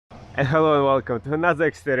And hello and welcome to another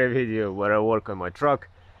Xterra video where I work on my truck.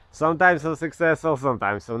 Sometimes I'm successful,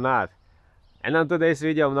 sometimes I'm not. And on today's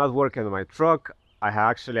video I'm not working on my truck. I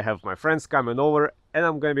actually have my friends coming over and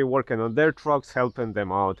I'm gonna be working on their trucks, helping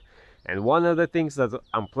them out. And one of the things that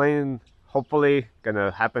I'm planning, hopefully gonna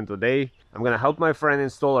happen today, I'm gonna help my friend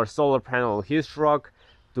install a solar panel on his truck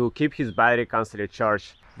to keep his battery constantly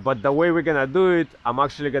charged. But the way we're gonna do it, I'm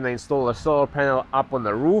actually gonna install a solar panel up on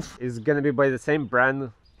the roof. It's gonna be by the same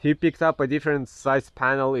brand. He picked up a different size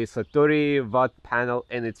panel. It's a 30-watt panel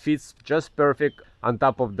and it fits just perfect on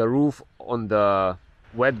top of the roof on the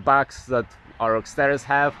wet box that our Xterras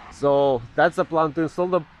have. So that's the plan, to install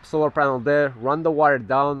the solar panel there, run the wire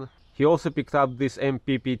down. He also picked up this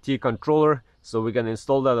MPPT controller, so we're gonna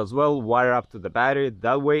install that as well, wire up to the battery.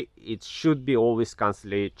 That way it should be always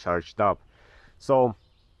constantly charged up. So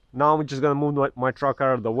now I'm just gonna move my truck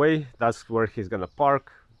out of the way. That's where he's gonna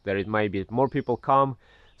park. There it might be more people come.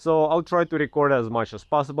 So I'll try to record as much as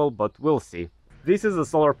possible, but we'll see. This is the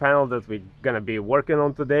solar panel that we're gonna be working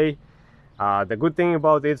on today. The good thing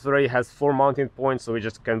about it already has 4 mounting points, so we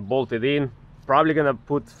just can bolt it in. Probably gonna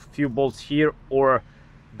put a few bolts here or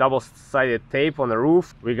double-sided tape on the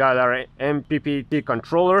roof. We got our MPPT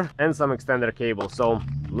controller and some extender cable. So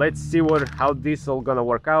let's see how this all gonna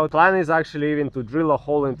work out. Plan is actually even to drill a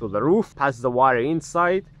hole into the roof, pass the wire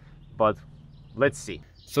inside, but let's see.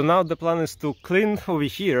 So now the plan is to clean over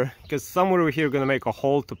here, because somewhere over here we're gonna make a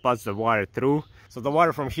hole to pass the wire through. So the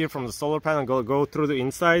wire from here, from the solar panel, gonna go through the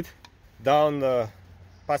inside, down the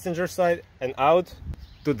passenger side and out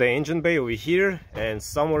to the engine bay over here. And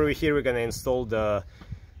somewhere over here we're gonna install the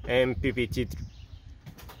MPPT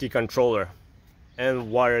controller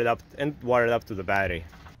and wire it up to the battery.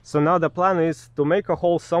 So now the plan is to make a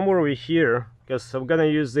hole somewhere over here, because I'm gonna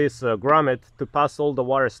use this grommet to pass all the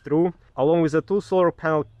wires through. Along with the 2 solar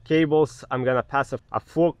panel cables, I'm gonna pass a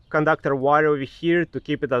 4-conductor wire over here to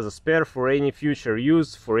keep it as a spare for any future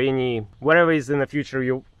use, for any whatever is in the future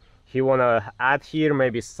you wanna add here,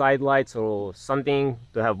 maybe side lights or something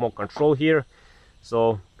to have more control here.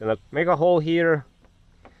 So gonna make a hole here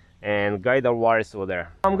and guide our wires over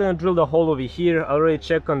there. I'm gonna drill the hole over here. I already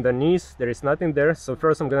checked on the knees, there is nothing there. So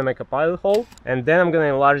first I'm gonna make a pilot hole and then I'm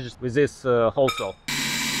gonna enlarge it with this hole saw.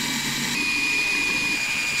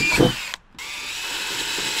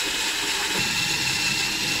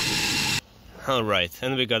 Alright,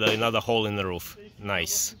 and we got another hole in the roof.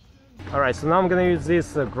 Nice. Alright, so now I'm gonna use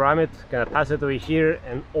this grommet, gonna pass it over here,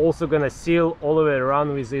 and also gonna seal all the way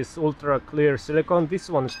around with this ultra clear silicone. This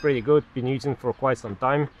one is pretty good, been using for quite some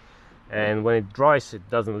time, and when it dries it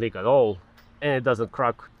doesn't leak at all and it doesn't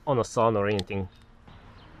crack on the sun or anything.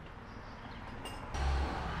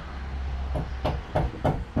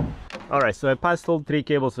 Alright, so I passed all 3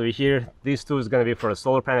 cables over here. These 2 is gonna be for the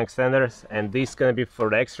solar panel extenders and this is gonna be for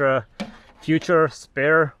the extra future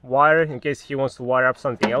spare wire in case he wants to wire up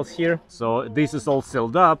something else here. So this is all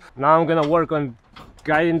sealed up. Now I'm gonna work on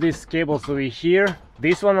guiding these cables over here.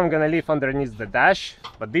 This one I'm gonna leave underneath the dash,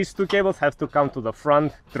 but these 2 cables have to come to the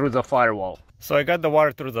front through the firewall. So I got the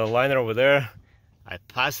wire through the liner over there. I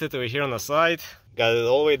passed it over here on the side, got it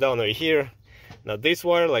all the way down over here. Now this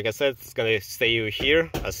wire, like I said, it's gonna stay over here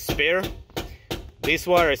as spare. This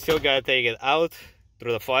wire I still gotta take it out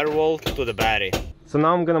through the firewall to the battery. So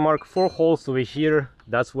now I'm gonna mark 4 holes over here.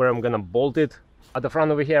 That's where I'm gonna bolt it. At the front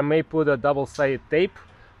over here I may put a double-sided tape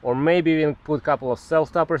or maybe even put a couple of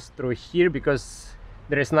self-stoppers through here, because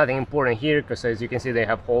there is nothing important here, because as you can see they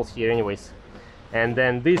have holes here anyways. And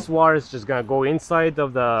then this wire is just gonna go inside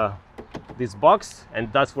of this box,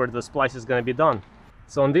 and that's where the splice is gonna be done.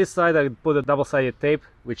 So on this side I put a double-sided tape,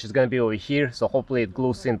 which is gonna be over here, so hopefully it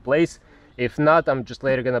glues in place. If not, I'm just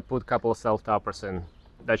later gonna put a couple of self-stoppers and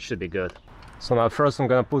that should be good. So now first I'm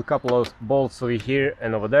gonna put a couple of bolts over here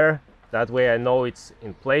and over there. That way I know it's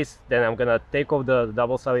in place. Then I'm gonna take off the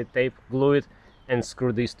double-sided tape, glue it, and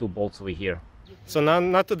screw these 2 bolts over here. So now,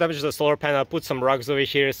 not to damage the solar panel, I put some rugs over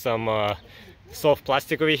here, some soft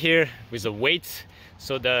plastic over here with the weights,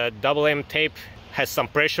 so the double M tape has some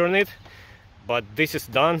pressure on it. But this is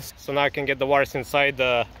done, so now I can get the wires inside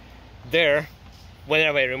there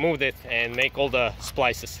whenever I removed it and make all the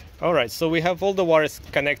splices. Alright, so we have all the wires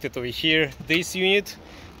connected over here. This unit,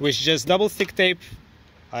 with just double thick tape,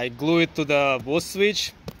 I glue it to the WOS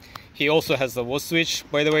switch. He also has the WOS switch,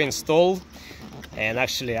 by the way, installed. And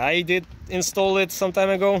actually I did install it some time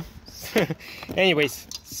ago. Anyways,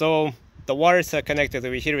 so the wires are connected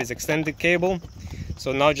over here with extended cable.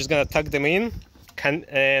 So now just gonna tuck them in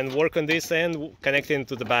and work on this end, connecting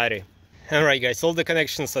to the battery. Alright guys, all the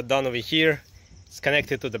connections are done over here. It's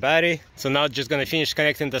connected to the battery. So now just gonna finish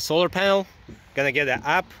connecting the solar panel. Gonna get an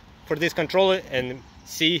app for this controller and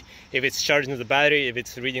see if it's charging the battery, if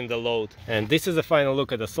it's reading the load. And this is a final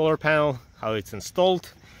look at the solar panel, how it's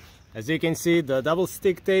installed. As you can see, the double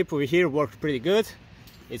stick tape over here worked pretty good.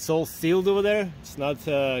 It's all sealed over there, it's not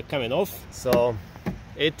coming off, so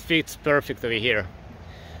it fits perfect over here.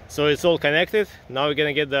 So it's all connected. Now we're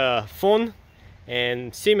gonna get the phone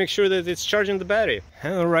and make sure that it's charging the battery.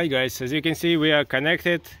 Alright guys, as you can see, we are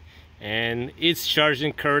connected and it's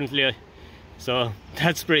charging currently, so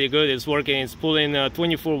that's pretty good. It's working, it's pulling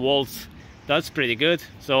 24 volts. That's pretty good,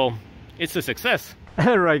 so it's a success.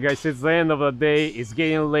 Alright guys, it's the end of the day, it's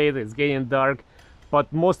getting late, it's getting dark,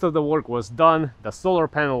 but most of the work was done. The solar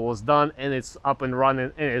panel was done and it's up and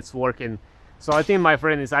running and it's working. So I think my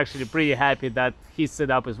friend is actually pretty happy that his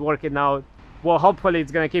setup is working now. Well, hopefully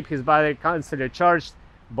it's gonna keep his battery constantly charged,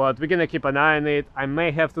 but we're gonna keep an eye on it. I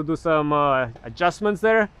may have to do some adjustments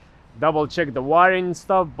there, double check the wiring and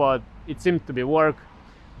stuff, but it seems to be work.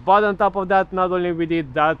 But on top of that, not only we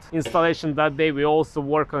did that installation that day, we also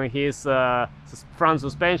work on his front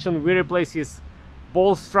suspension. We replaced his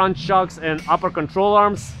both front shocks and upper control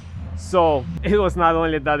arms. So it was not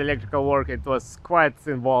only that electrical work, it was quite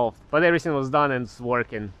involved, but everything was done and it's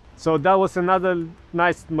working. So that was another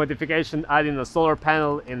nice modification, adding a solar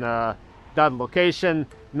panel in that location.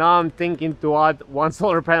 Now I'm thinking to add one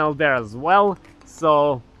solar panel there as well.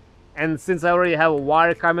 So, and since I already have a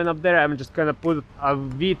wire coming up there, I'm just gonna put a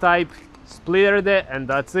V-type splitter there and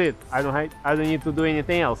that's it. I don't need to do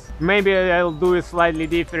anything else. Maybe I'll do it slightly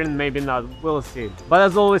different, maybe not, we'll see. But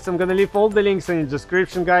as always, I'm gonna leave all the links in the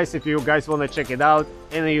description, guys, if you guys want to check it out.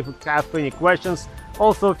 And if you have any questions,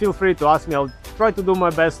 also feel free to ask me. I'll try to do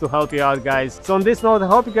my best to help you out, guys. So on this note, I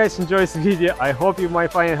hope you guys enjoy this video. I hope you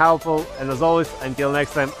might find it helpful, and as always, until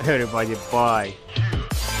next time, everybody, bye.